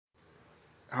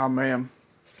Hi, ma'am.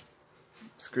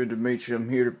 It's good to meet you. I'm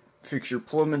here to fix your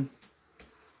plumbing. You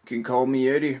can call me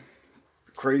Eddie.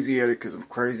 Crazy Eddie, because I'm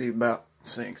crazy about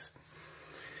sinks.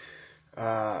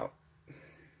 Right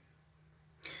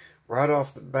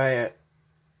off the bat,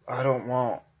 I don't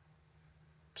want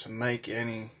to make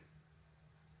any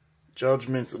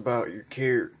judgments about your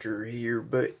character here,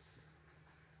 but it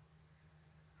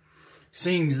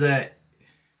seems that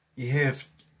you have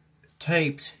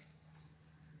taped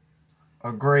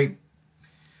a grape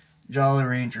Jolly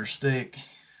Rancher stick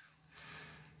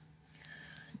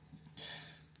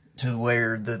to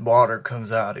where the water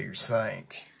comes out of your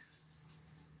sink.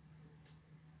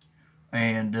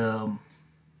 And,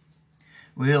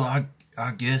 well, I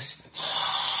guess,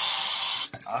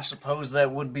 I suppose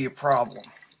that would be a problem.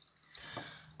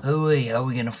 Hooey, how are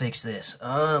we gonna fix this?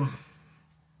 Come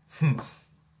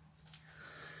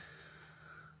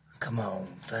on,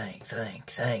 think,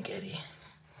 Eddie.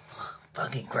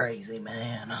 Fucking crazy,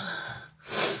 man.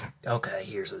 Okay,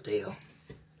 here's the deal.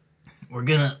 We're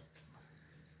gonna...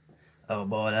 Oh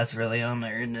boy, that's really on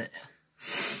there, isn't it?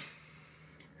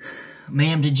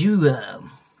 Ma'am, did you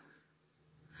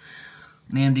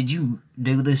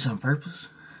do this on purpose?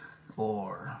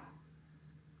 Or...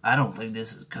 I don't think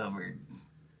this is covered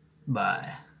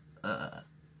by, the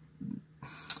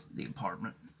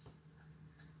apartment.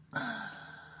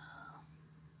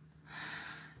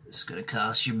 This is gonna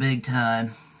cost you big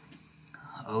time.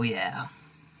 Oh yeah.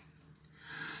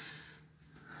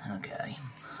 Okay.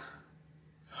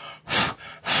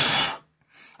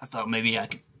 I thought maybe I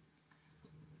could...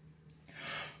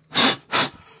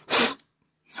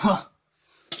 Huh.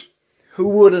 Who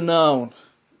would have known?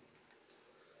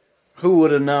 Who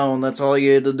would have known? That's all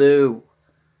you had to do.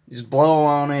 Just blow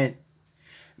on it.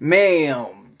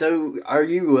 Ma'am, dude, are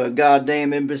you a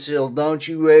goddamn imbecile? Don't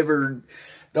you ever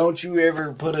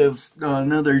put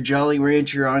another Jolly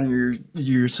Rancher on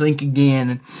your sink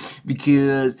again,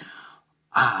 because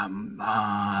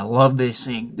I love this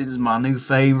sink. This is my new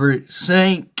favorite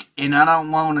sink, and I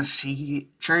don't want to see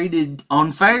it treated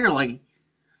unfairly.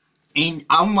 And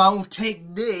I'm gonna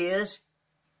take this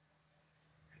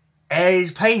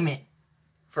as payment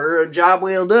for a job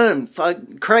well done.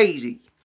 Fucking crazy.